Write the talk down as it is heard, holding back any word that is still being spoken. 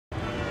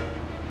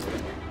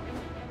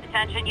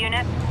attention,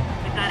 unit.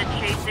 We've got a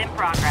chase in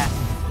progress.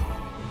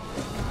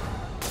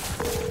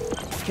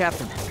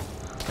 Captain,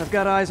 I've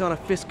got eyes on a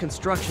Fisk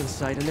construction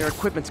site and their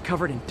equipment's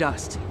covered in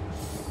dust.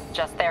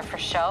 Just there for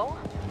show?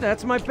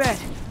 That's my bet.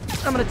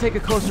 I'm gonna take a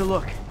closer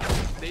look.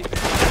 They don't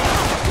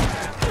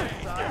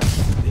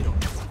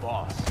have a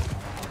boss.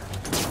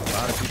 A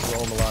lot of people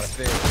owe him a lot of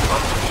favors. I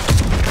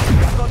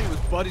thought he was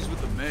buddies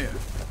with the mayor.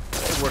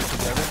 They work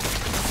together.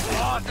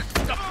 Oh, this is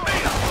the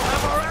mayor!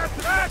 Have our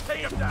ass take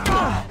him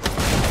down!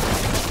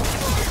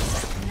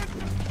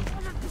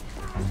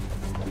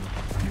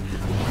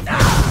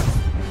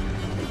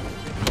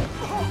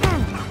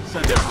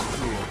 Send him to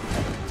school.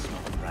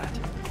 Smell a rat.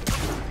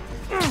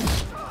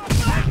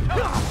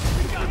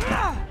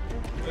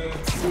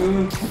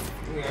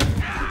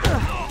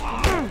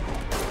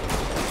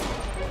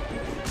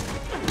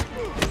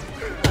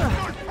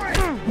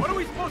 What are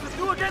we supposed to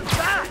do against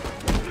that?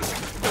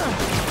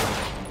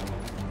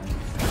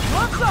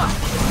 What's up?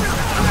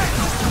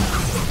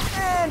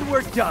 And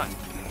we're done.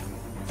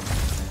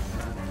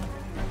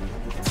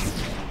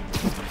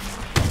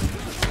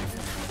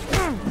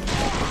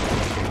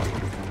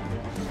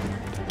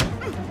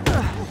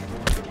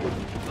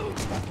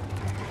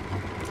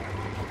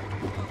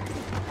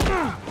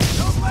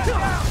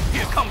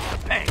 Here comes the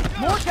pain.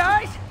 More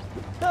guys?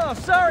 Oh,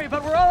 sorry,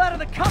 but we're all out of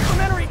the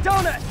complimentary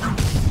donuts.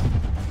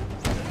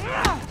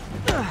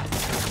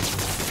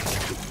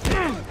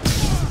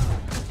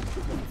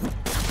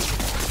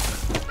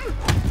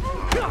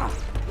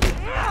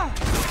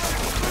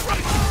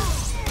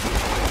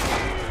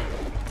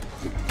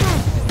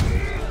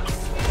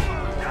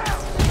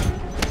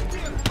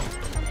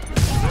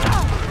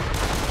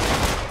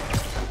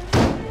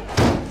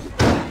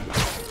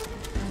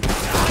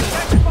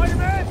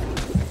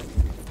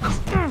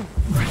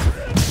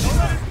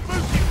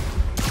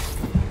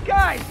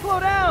 Guys, slow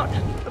down!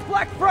 The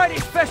Black Friday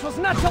special's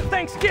not till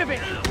Thanksgiving!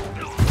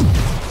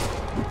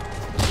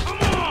 Come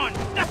on!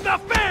 That's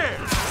not fair!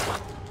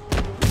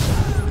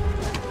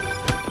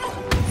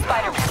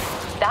 Spider-Man,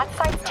 that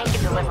site's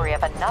taken delivery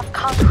of enough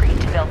concrete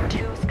to build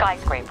 2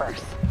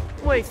 skyscrapers.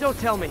 Wait, don't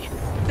tell me.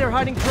 They're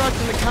hiding drugs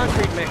in the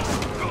concrete mix.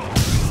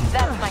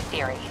 That's my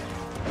theory.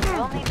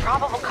 We'll need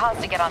probable cause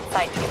to get on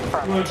site to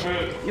confirm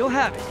it. You'll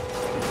have it.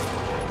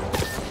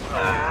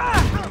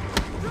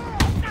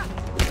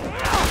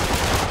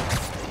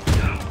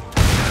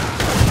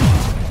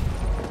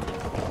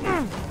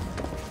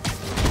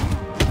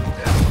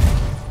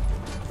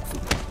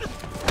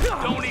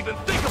 Don't even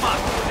think about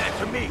doing that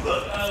to me!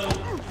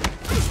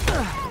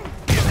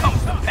 Here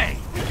comes the pain!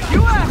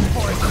 You asked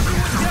for it!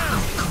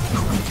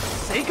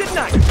 Say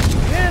goodnight!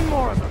 And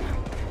more of them.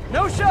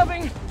 No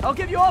shoving! I'll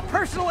give you all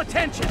personal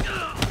attention!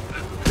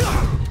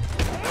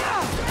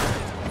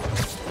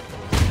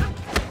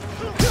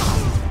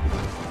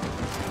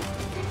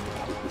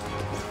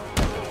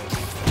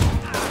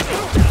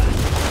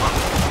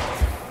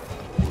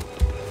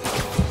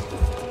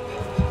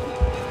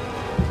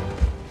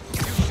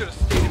 You should have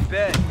stayed in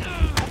bed.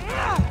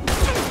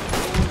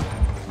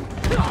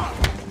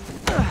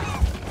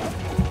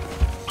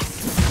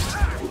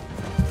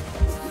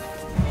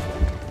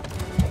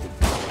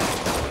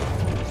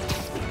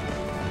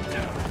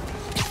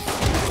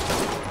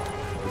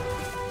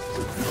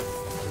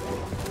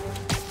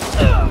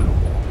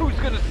 Who's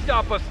gonna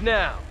stop us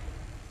now?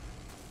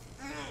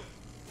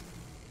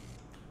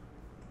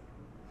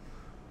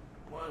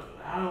 Well,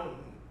 I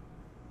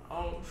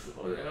don't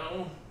slow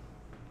down.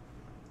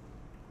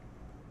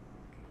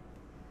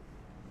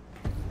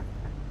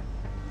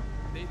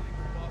 They think the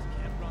boss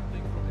can't run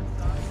things from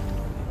inside?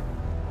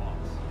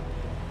 Boss.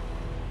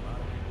 A lot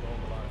of people owe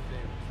him a lot of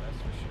favors, that's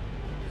for sure.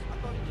 I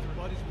thought he was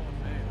buddies with the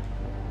mayor.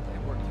 They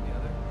work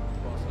together. The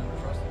boss never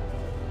trusted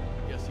them.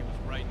 I guess he was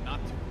right not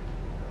to.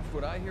 If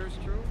what I hear is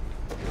true,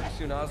 pretty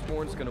soon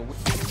Osborn's gonna win.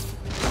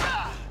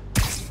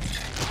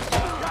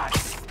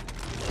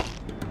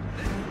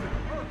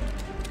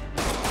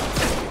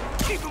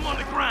 Keep him on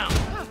the ground!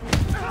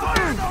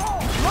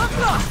 What's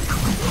up?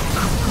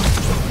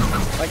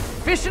 Like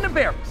fish in a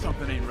barrel.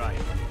 Something ain't right.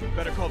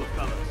 Better call the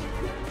fellas.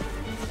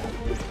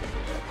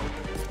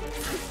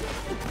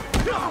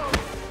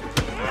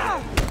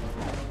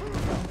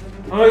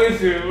 I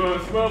see a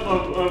smell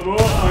of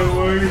what I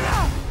want.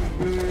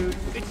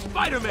 It's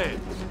Spider-Man!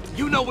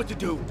 You know what to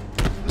do!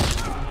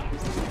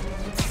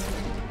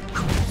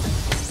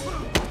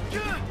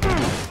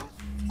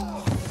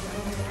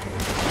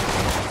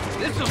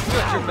 This'll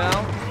shut your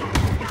mouth.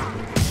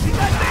 He's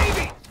that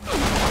baby!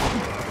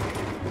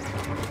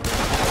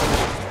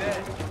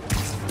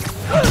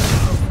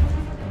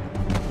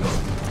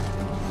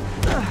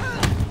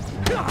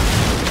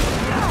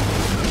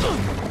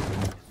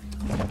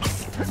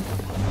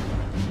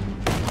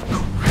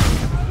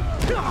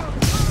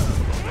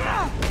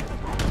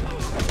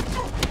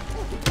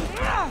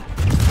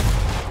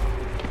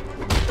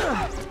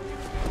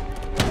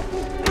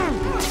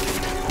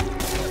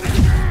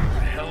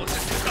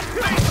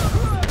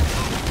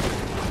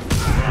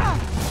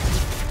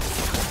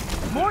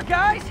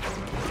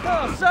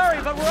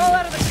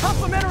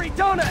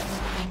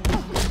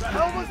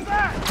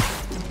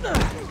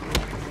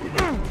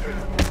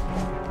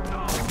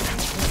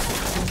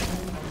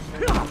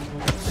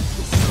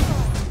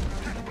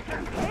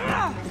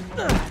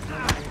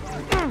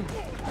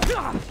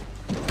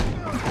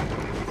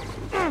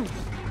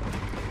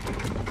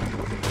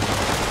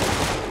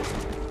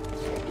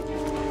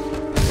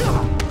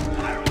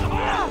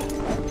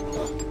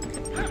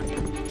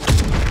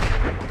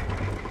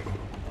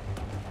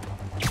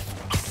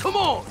 Come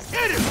on,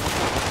 hit him!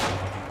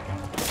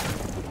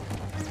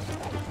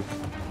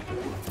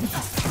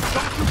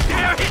 Don't you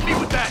dare hit me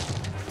with that!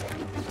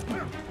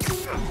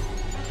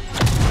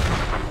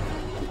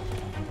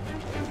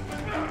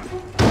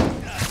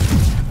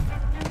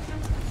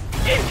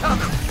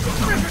 Incoming!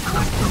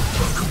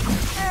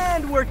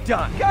 And we're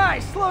done.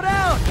 Guys, slow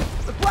down!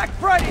 The Black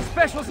Friday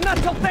special's not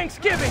till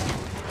Thanksgiving!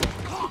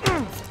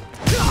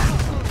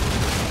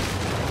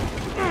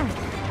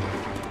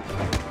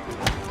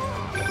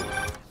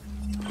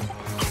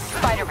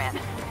 Spider-Man,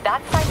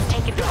 that site's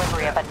taken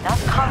delivery of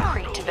enough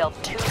concrete to build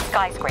 2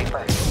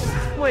 skyscrapers.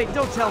 Wait,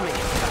 don't tell me.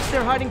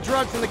 They're hiding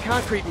drugs in the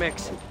concrete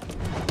mix.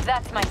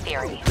 That's my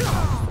theory.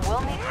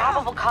 We'll need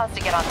probable cause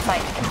to get on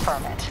site to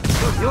confirm it.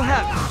 You'll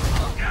have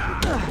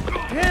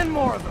it. And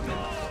more of them.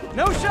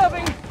 No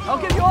shoving. I'll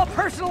give you all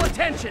personal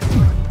attention.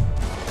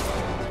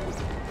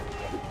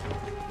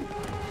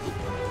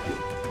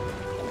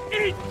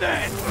 Eat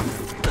that!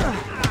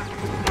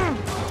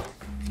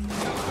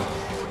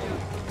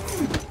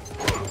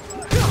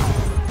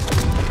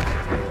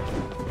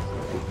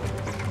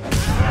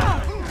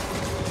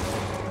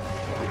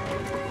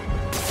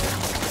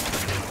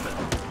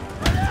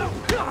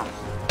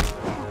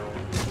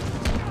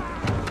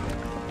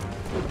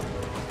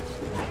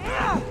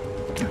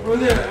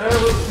 Olha,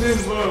 ela se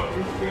envolve.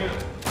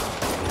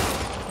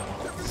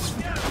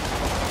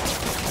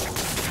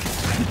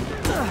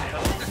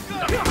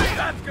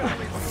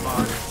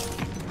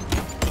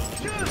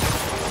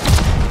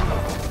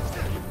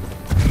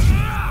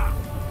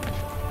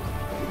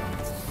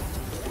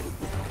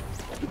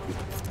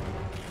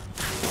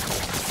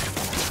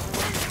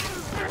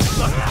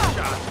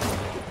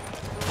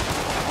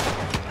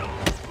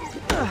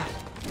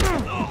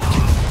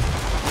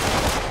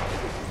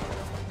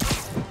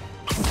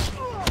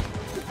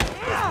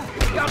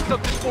 Got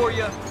something for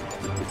you.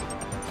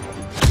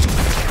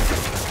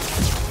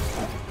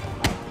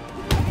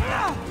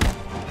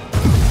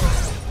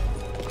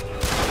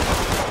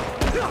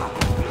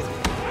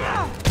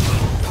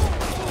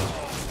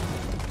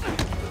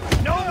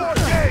 No more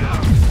games.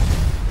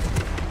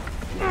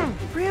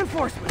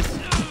 Reinforcements.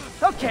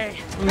 Okay,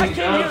 I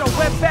came here to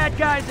web bad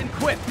guys and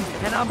quip,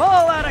 and I'm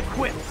all out of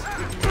quips.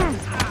 What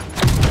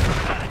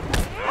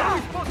are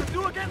we supposed to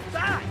do against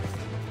that?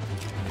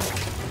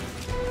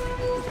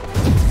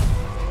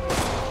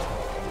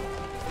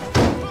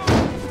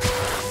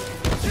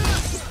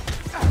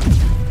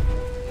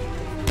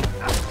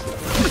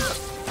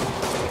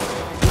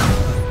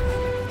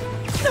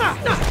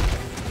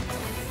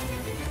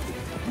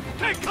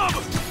 Take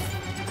cover!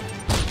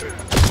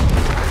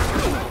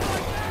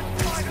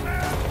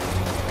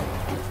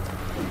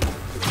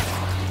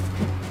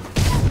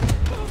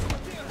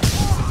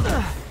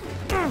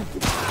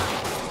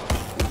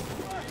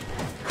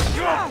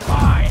 You're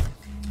fine!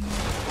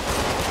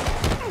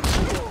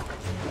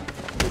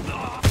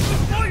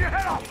 Blow your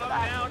head off! Slow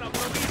down, I'm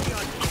gonna leave you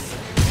on.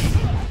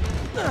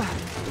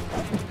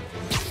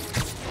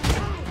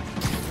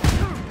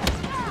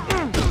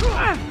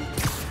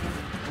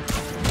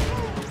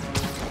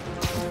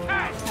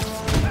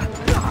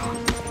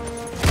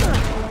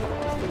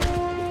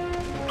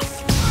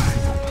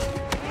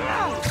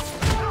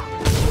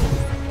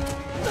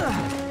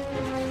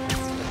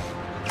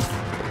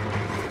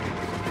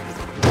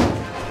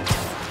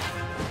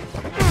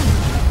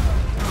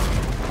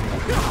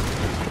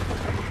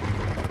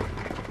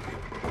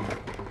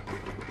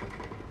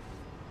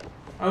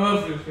 I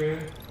love this man.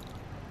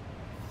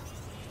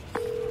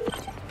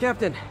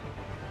 Captain,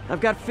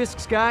 I've got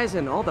Fisk's guys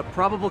and all the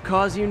probable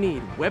cause you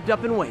need, webbed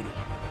up and waiting.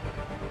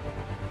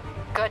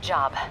 Good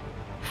job.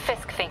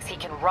 Fisk thinks he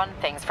can run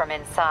things from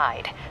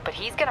inside, but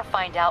he's gonna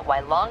find out why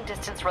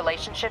long-distance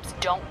relationships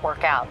don't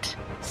work out.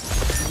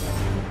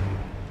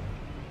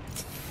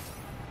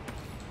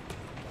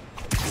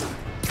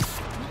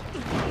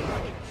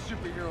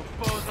 Superhero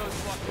bozos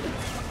fucking.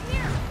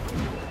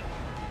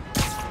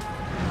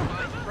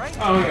 Right?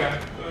 Oh yeah,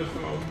 that's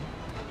cool.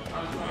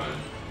 That's fine.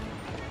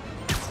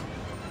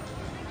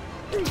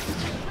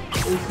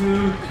 This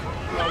is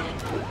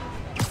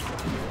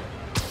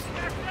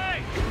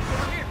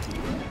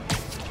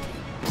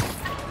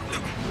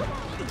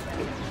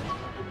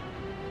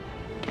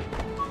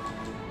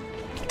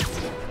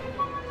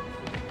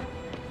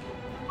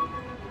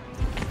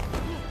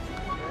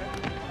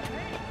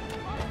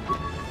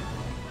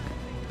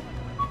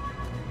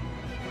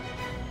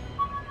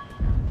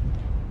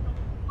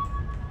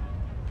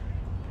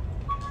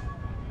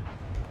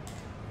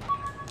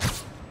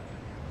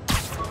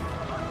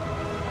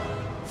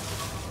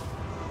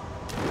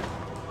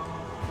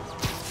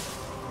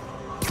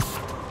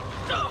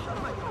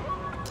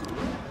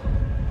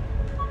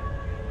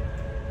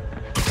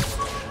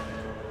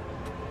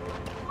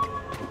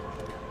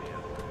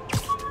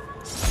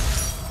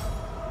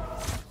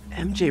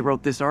MJ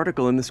wrote this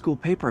article in the school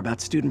paper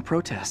about student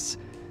protests.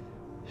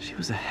 She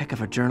was a heck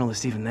of a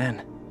journalist even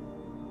then.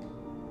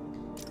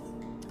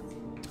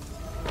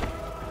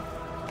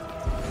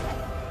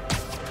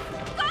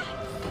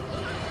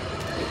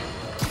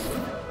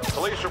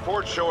 Police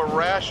reports show a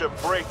rash of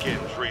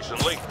break-ins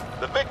recently.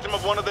 The victim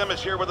of one of them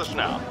is here with us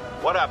now.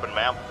 What happened,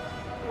 ma'am?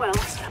 Well,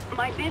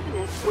 my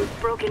business was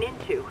broken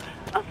into.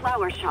 A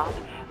flower shop.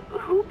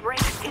 Who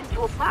breaks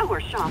into a flower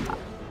shop?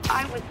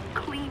 I was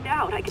cleaned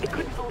out. I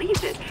couldn't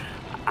believe it.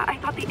 I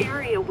thought the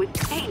area was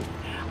safe.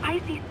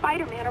 I see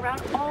Spider-Man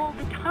around all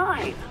the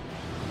time.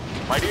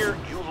 My dear,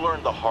 you've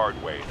learned the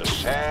hard way the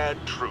sad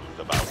truth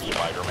about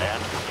Spider-Man.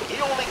 He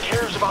only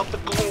cares about the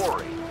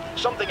glory.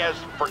 Something as,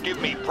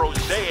 forgive me,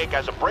 prosaic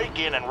as a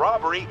break-in and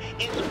robbery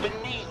is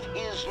beneath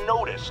his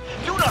notice.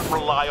 Do not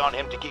rely on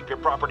him to keep your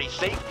property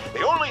safe.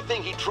 The only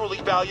thing he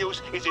truly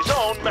values is his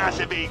own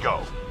massive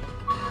ego.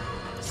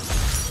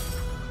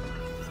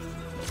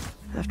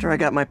 After I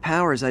got my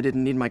powers, I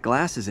didn't need my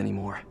glasses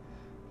anymore.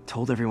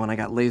 Told everyone I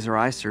got laser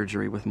eye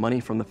surgery with money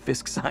from the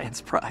Fisk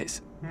Science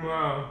Prize.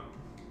 Wow.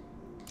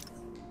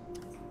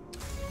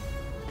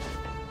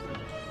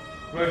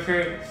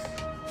 Thanks.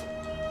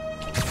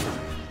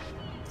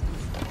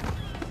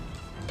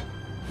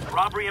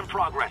 Robbery in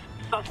progress.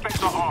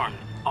 Suspects are armed.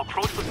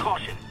 Approach with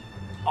caution.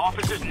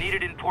 Officers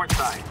needed in port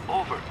side.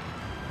 Over.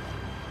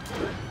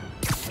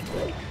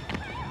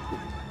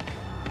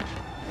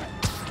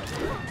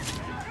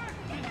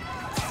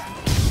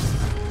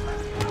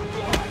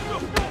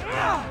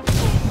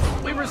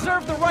 We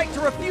reserve the right to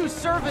refuse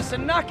service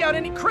and knock out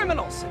any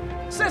criminals.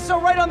 Says so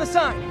right on the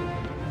sign.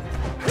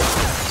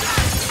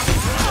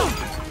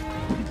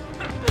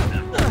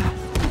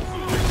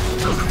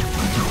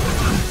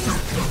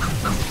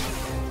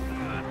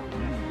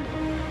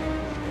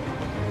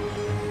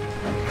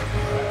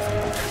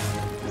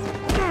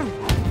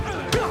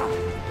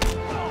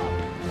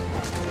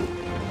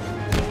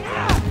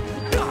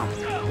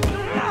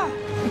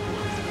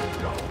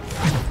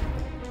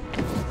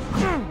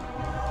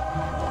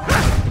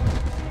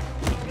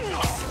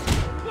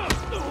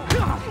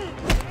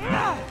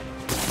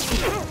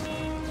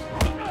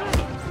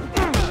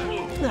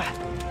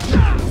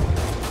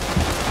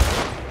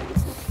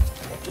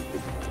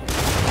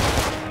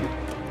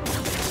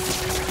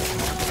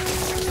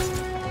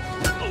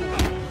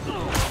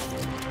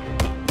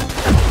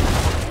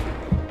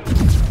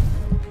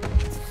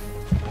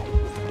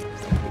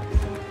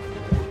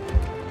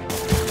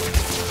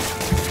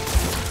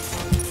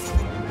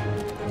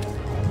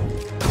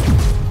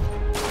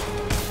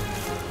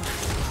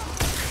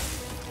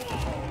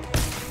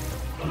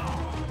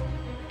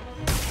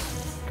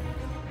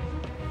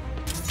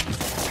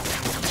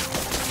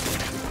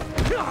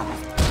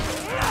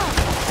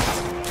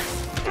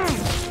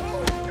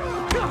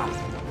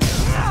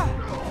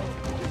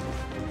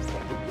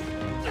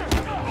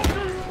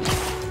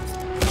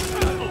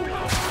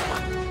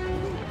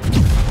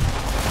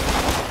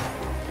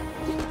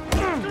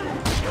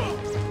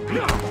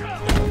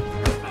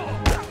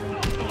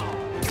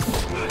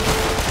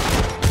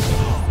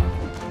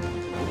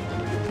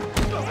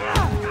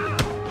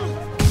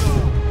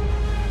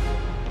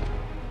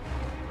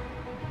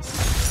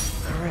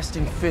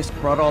 Fisk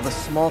brought all the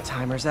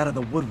small-timers out of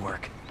the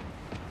woodwork.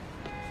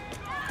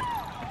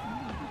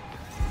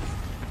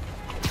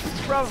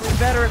 It's probably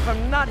better if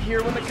I'm not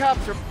here when the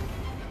cops are...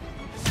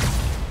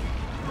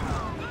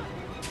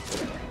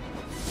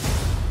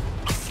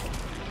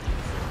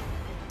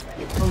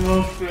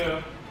 Almost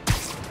there.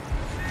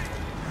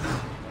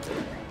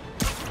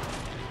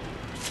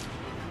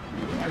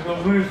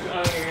 I wish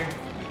I...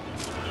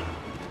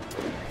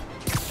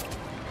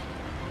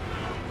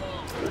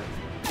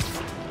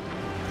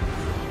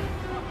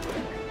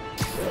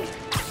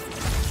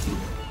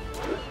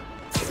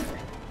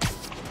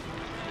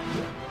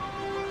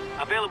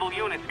 Available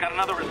units got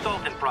another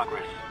assault in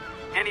progress.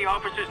 Any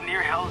officers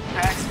near Hell's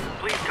Pack,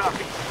 please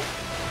copy.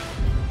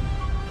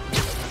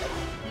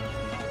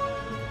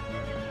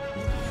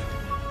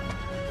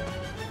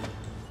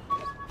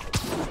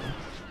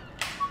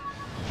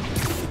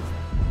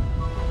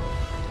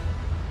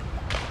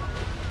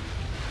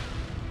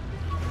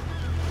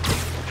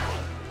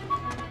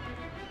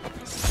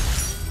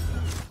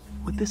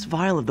 With this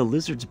vial of the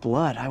lizard's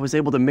blood, I was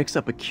able to mix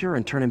up a cure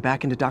and turn him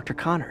back into Dr.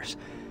 Connors.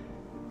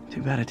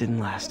 Too bad it didn't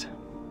last.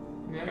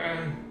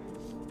 Yeah.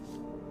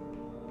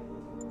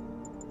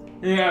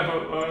 Yeah,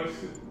 but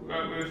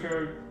that was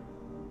her.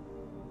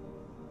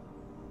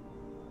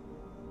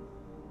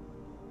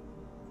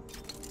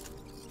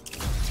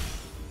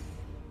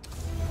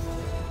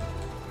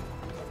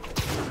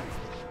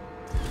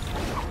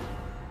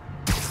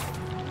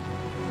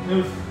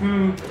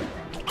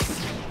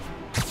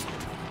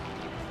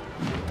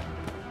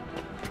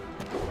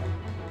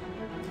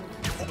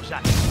 What was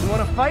that? You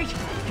wanna fight?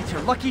 It's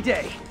your lucky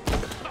day.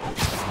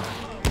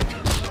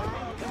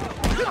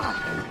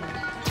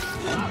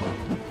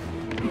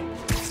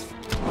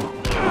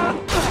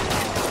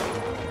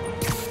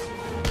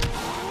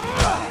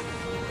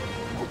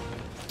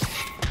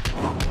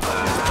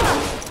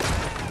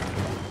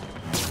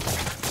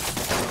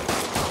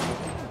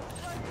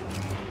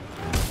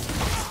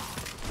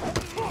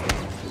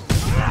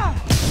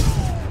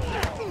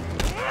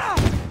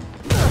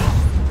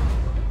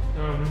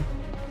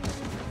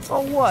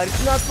 Oh, what?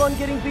 It's not fun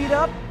getting beat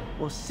up?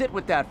 Well, sit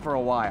with that for a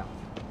while.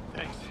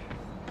 Thanks.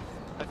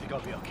 I think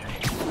I'll be okay.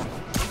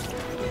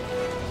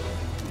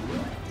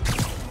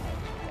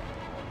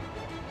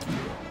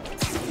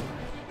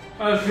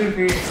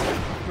 Suki.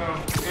 No,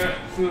 yeah,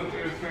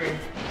 Suki is free.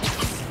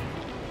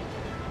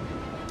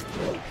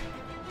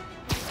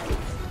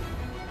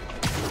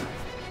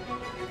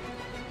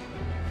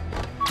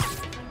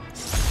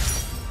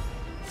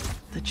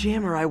 The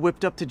jammer I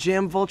whipped up to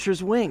jam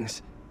Vulture's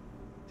wings.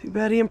 Too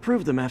bad he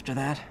improved them after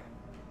that.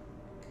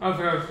 I was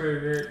gonna say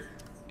that.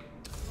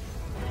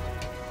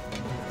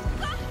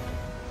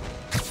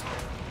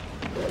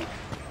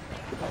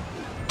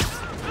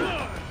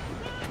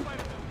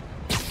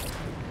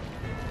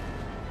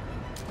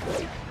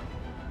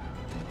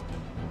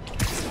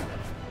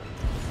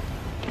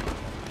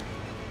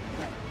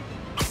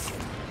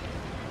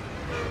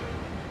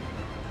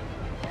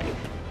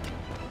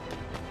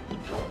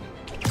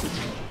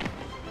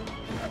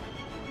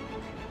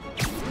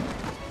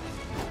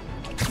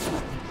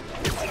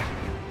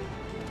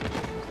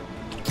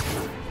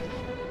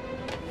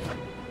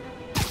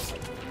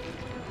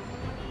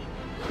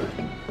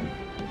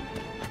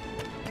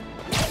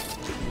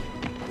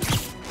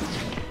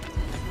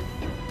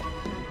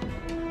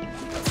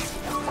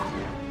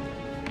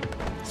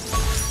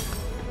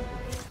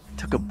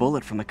 Took a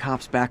bullet from the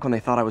cops back when they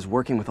thought I was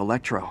working with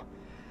Electro.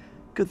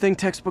 Good thing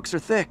textbooks are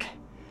thick.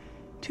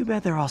 Too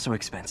bad they're also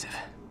expensive.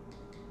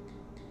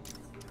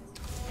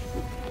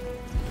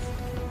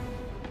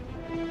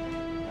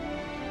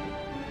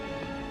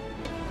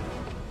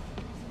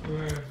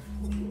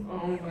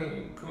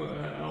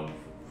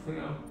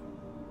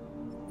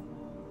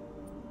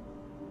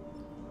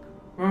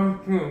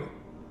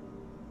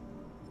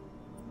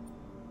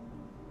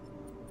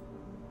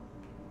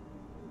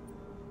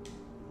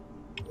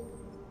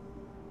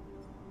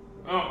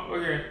 Oh,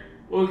 okay.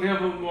 We'll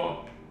have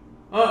more.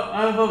 Oh,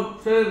 I have a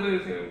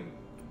celebration.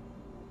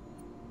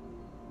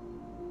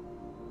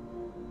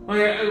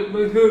 Okay,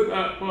 we'll do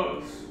that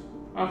first.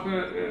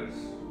 After this.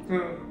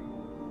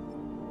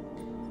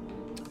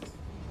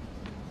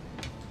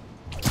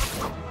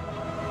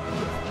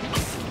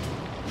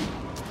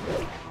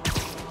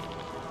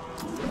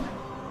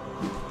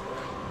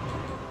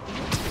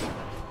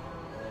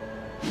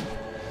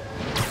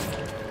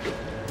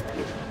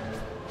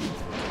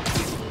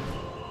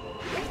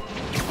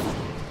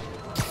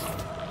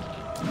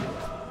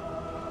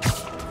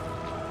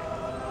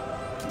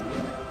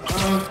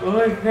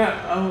 Like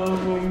that, I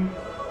love them.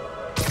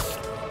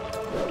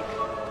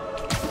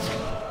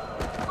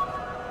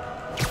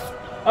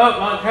 Oh,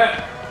 my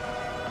cat.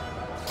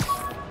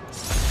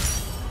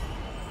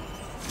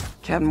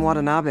 Captain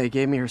Watanabe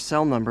gave me her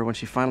cell number when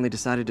she finally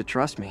decided to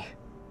trust me.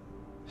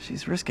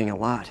 She's risking a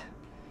lot.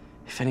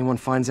 If anyone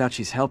finds out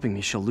she's helping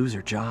me, she'll lose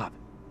her job.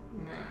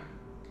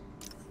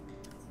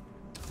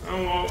 I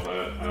won't let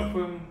it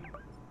happen.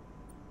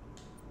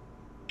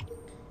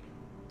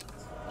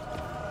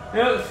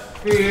 Let's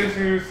finish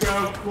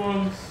yourself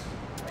once.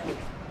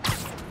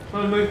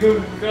 I'll make a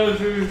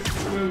dozen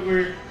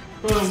delivery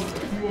from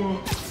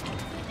more.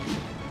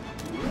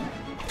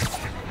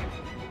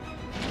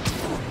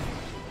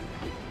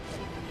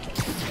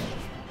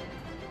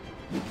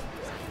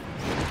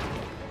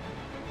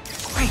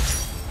 Great!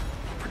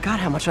 Forgot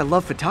how much I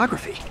love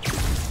photography.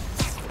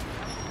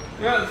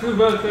 That's the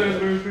best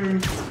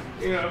version.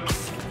 Yeah.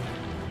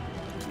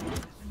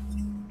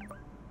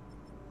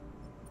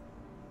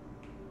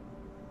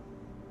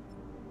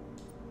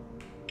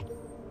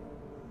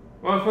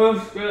 My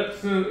first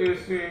question is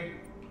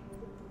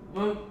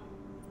what?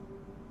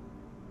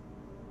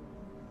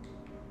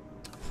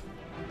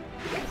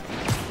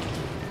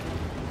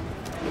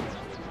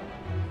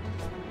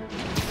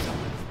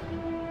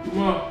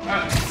 Well,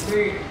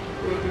 actually,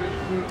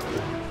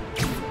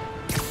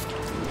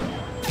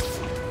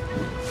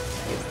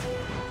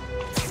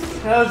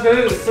 how's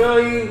it? So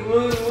you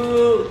will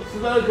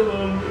smoke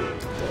them,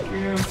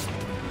 yeah.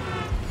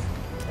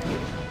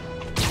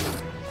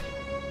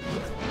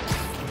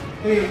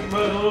 Hey, my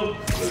love.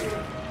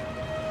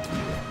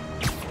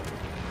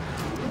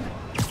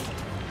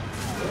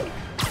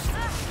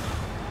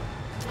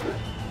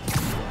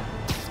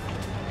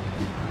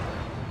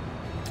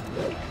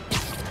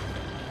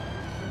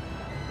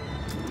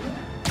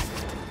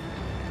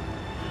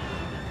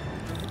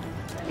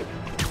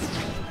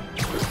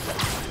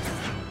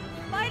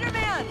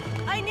 Spider-Man!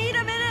 I need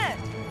a minute!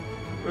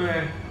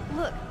 Okay.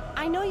 Look,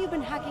 I know you've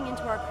been hacking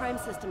into our crime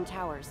system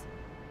towers.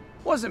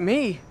 Wasn't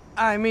me.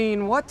 I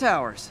mean, what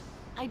towers?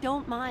 I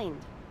don't mind.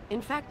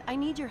 In fact, I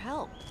need your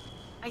help.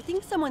 I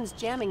think someone's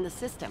jamming the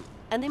system,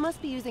 and they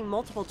must be using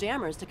multiple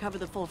jammers to cover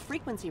the full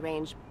frequency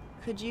range.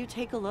 Could you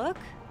take a look?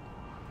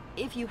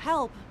 If you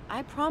help,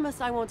 I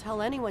promise I won't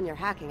tell anyone you're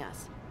hacking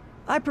us.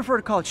 I prefer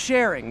to call it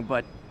sharing,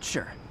 but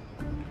sure.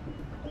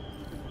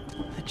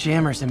 The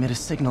jammers emit a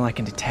signal I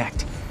can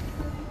detect.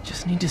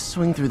 Just need to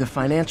swing through the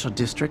financial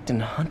district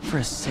and hunt for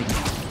a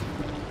signal.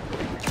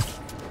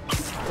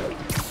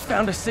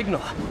 Found a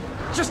signal.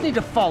 Just need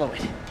to follow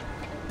it.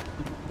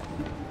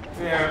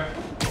 Yeah.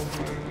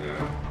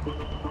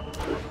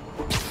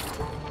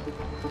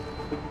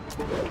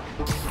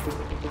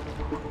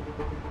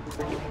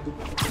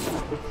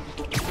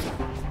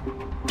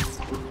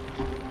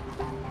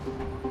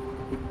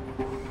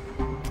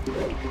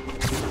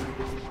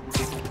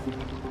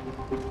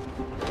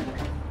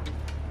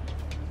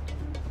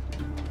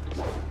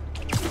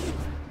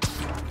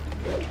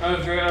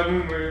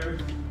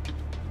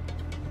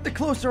 The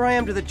closer I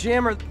am to the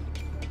jammer...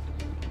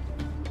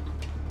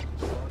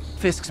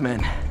 Fisk's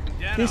men.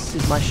 This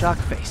is my shock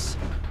face.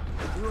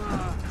 You,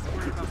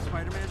 worried about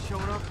Spider-Man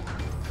showing up?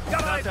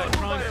 Got that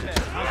crime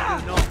system.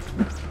 How's it gonna know?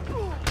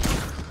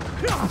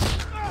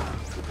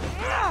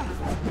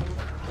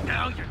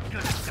 Now you're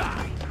gonna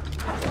die.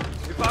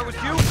 If I was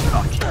you...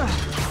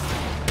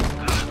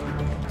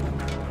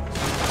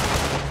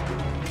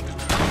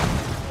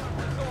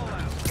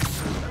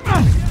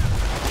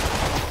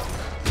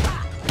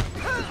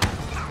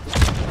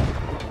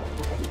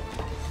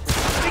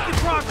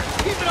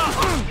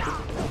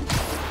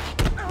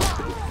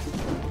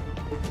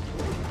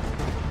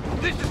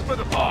 This is for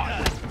the boss!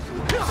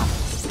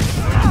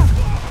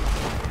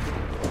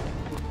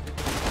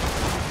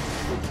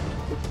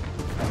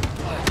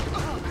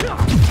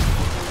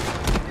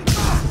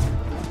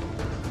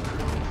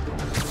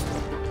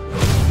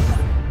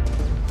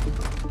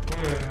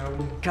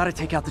 Gotta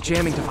take out the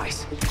jamming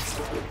device.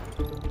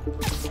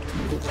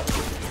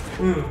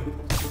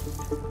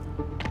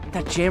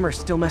 That jammer's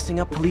still messing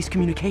up police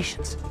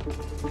communications.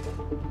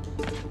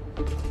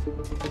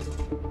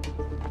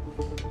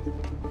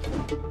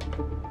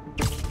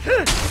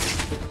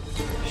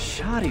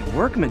 Shoddy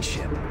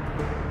workmanship.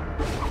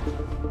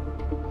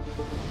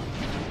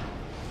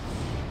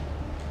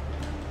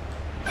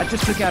 I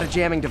just took out a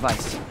jamming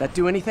device. That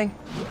do anything?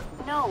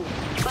 No,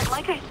 but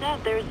like I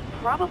said, there's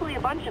probably a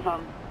bunch of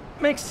them.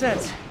 Makes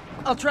sense.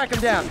 I'll track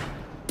him down.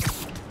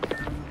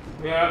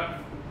 Yeah.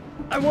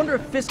 I wonder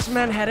if Fisk's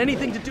men had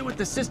anything to do with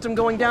the system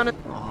going down at...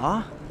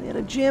 Aw, they had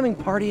a jamming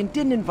party and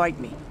didn't invite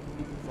me.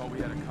 Thought we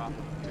had a cop on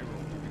the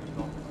payroll keeping us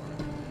off the car.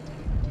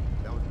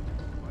 That was...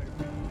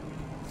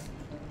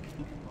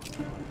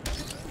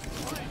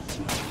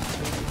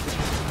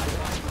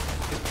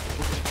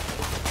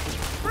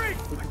 Freak!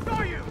 I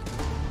saw you!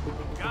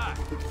 God!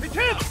 It's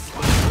him!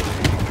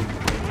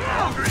 The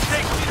longer it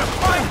takes me to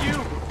find you,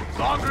 the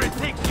longer it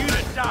takes you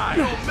to die!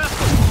 Don't mess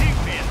with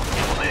Kingpin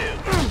and live!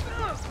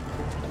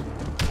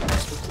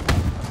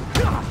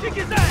 Kick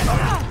his ass!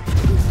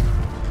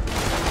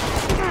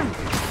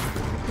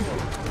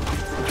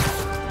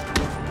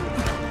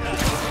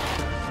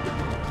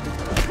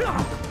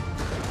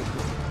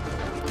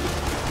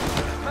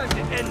 Time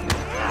to end this.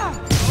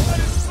 Don't let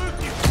him spook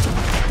you.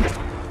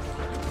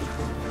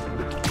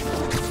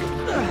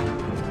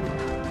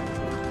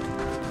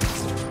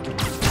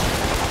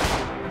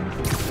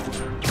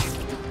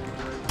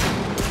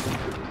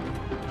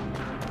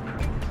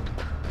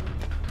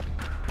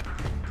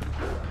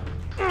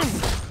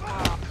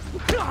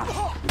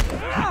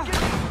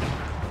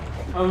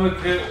 I'm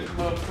gonna get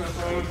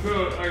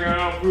I got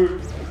out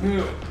food.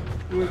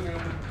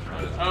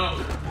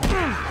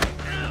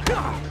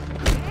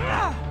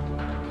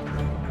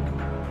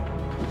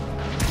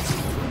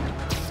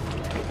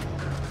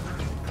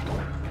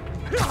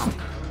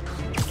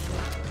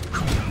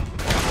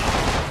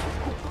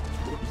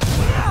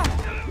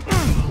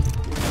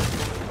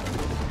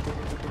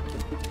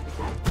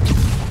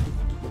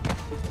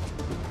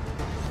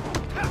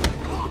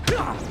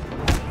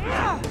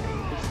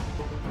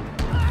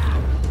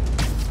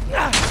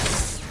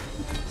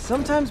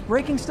 Sometimes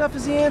breaking stuff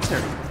is the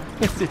answer.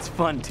 It's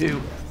fun,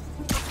 too.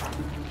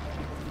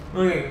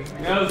 Okay,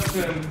 now it's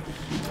time.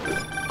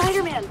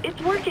 Spider-Man, it's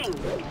working!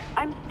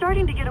 I'm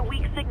starting to get a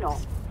weak signal.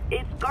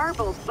 It's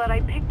garbled, but I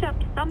picked up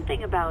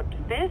something about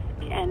Fisk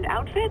and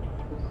outfits.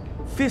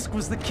 Fisk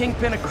was the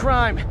kingpin of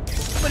crime,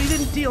 but he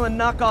didn't deal in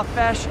knockoff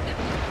fashion.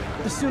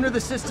 The sooner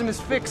the system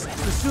is fixed,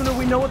 the sooner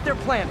we know what they're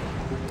planning.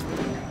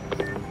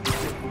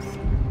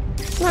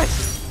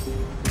 Nice.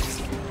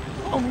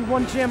 Only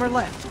one jammer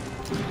left.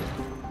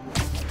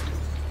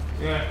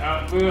 Yeah,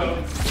 out will.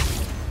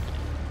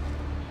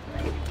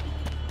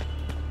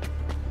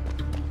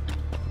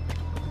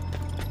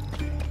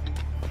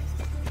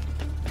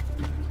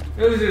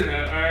 Isn't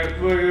it? Alright,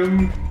 put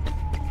him.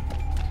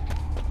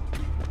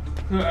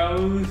 Who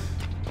else?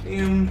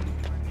 Him.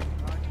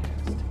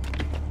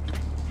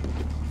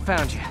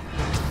 Found you.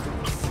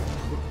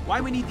 Why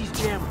we need these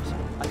jammers?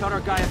 I thought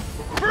our guy had...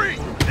 Free!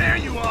 There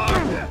you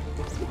are!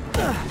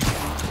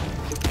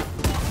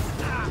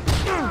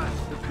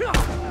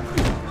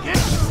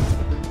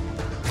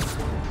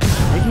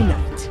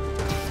 Ignite.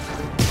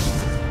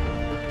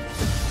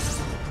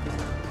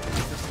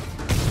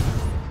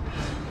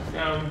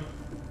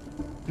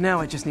 Now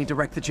I just need to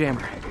wreck the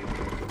jammer.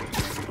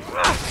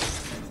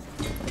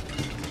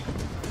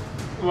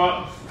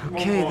 What?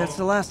 Okay, that's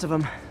the last of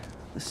them.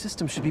 The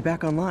system should be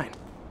back online.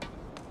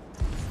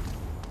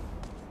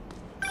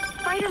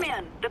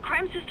 Spider-Man, the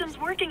crime system's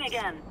working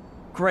again.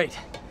 Great.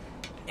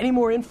 Any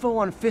more info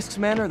on Fisk's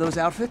men or those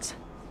outfits?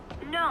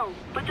 No,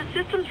 but the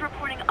system's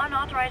reporting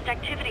unauthorized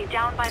activity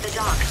down by the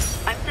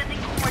docks. I'm sending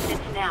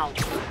coordinates now.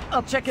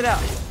 I'll check it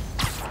out.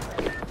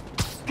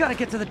 Gotta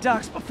get to the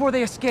docks before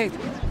they escape.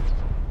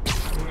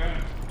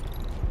 Okay.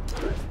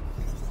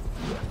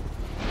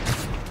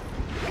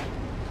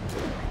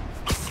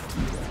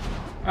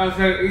 I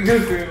said,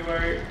 easy,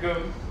 right?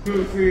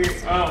 Go see,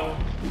 oh.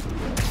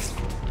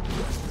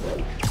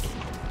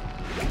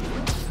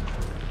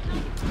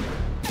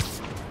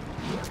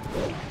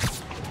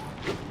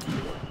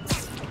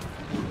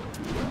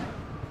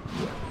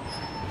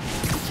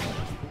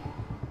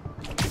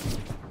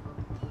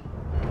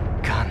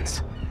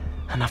 Guns.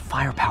 Enough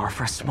firepower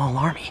for a small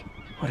army.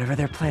 Whatever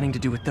they're planning to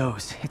do with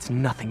those, it's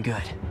nothing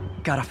good.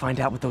 Gotta find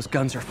out what those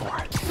guns are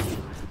for.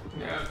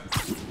 Yeah.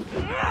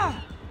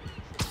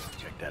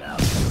 Check that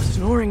out.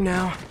 Snoring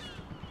now.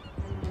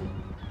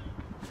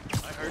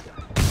 I heard that.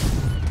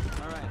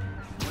 Alright,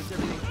 once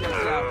everything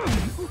checks out.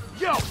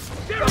 Yo!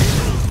 There he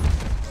is!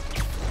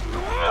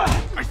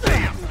 I see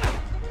him!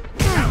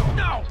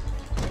 No!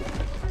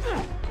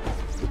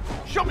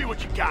 Show me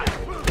what you got!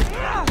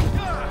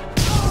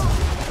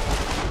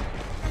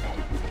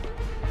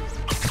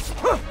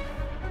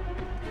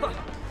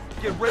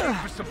 Get ready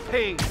for some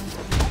pain.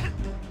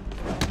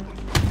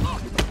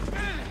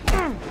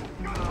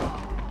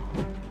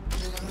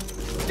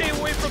 Stay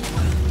away from...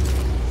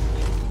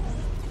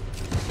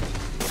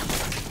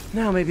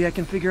 Now maybe I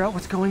can figure out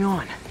what's going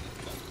on.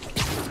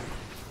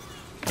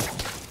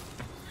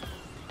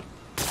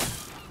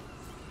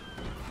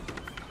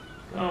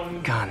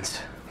 Guns,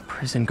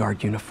 prison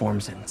guard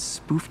uniforms, and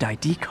spoofed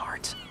ID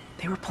cards.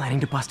 They were planning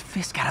to bust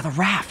Fisk out of the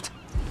raft.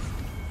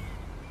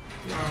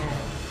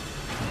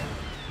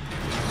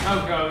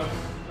 Let's go.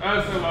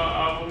 That's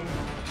about album.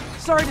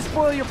 Sorry to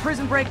spoil your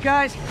prison break,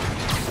 guys.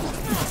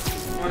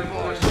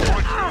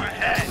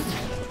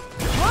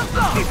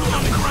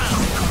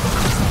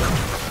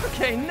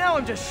 Okay, now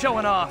I'm just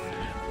showing off.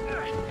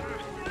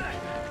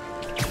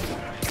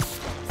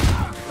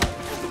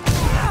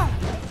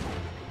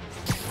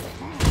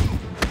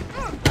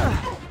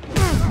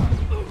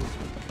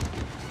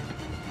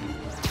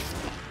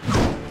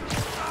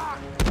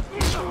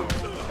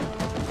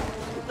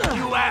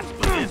 You asked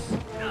for this!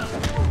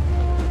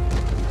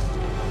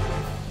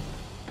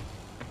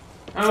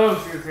 Oh,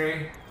 excuse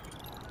me.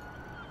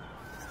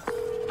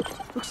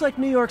 Looks like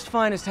New York's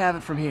finest have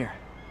it from here.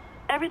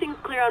 Everything's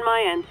clear on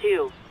my end,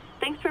 too.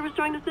 Thanks for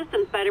restoring the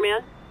system,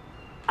 Spider-Man.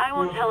 I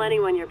won't tell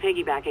anyone you're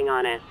piggybacking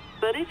on it,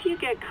 but if you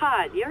get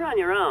caught, you're on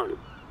your own.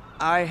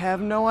 I have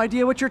no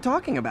idea what you're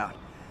talking about.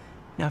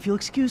 Now, if you'll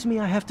excuse me,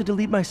 I have to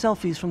delete my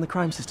selfies from the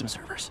crime system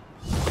servers.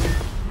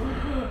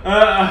 Look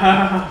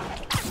out.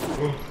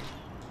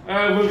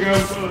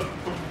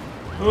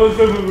 Oh,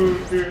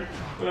 some here.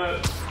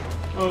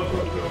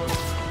 Oh,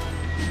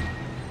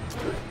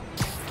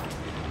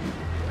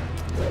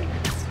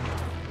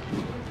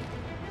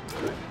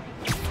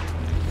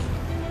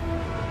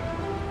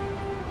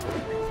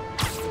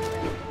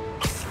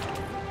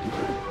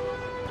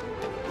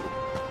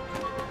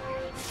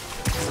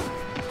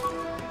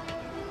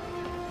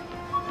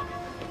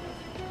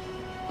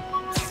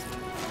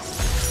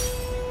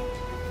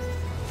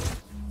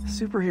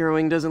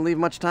 Superheroing doesn't leave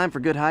much time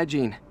for good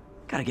hygiene.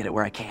 Gotta get it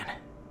where I can.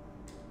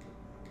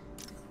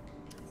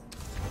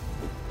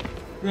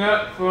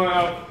 yeah,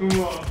 so come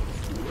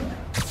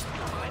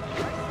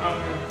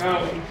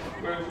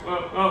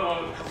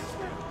on.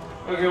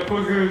 Okay,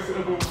 focus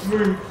of a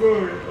move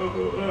forward.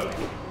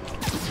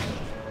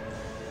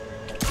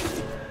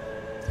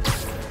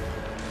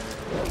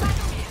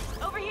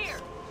 Over here!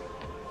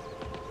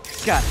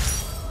 Got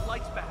it.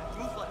 Lights back.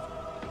 Move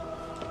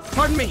left.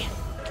 Pardon me.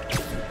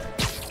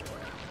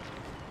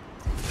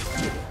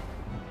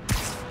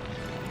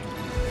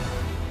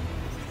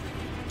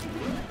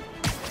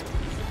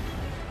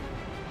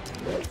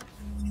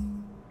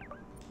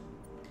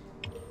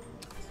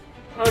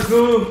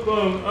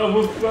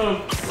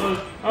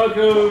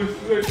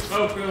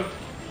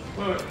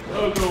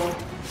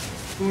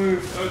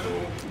 I'll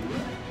go.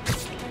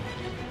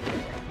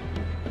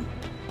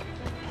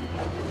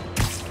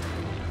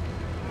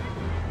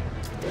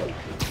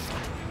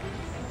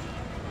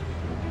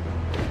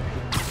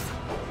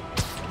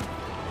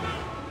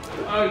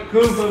 I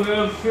could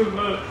have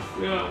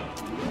yeah.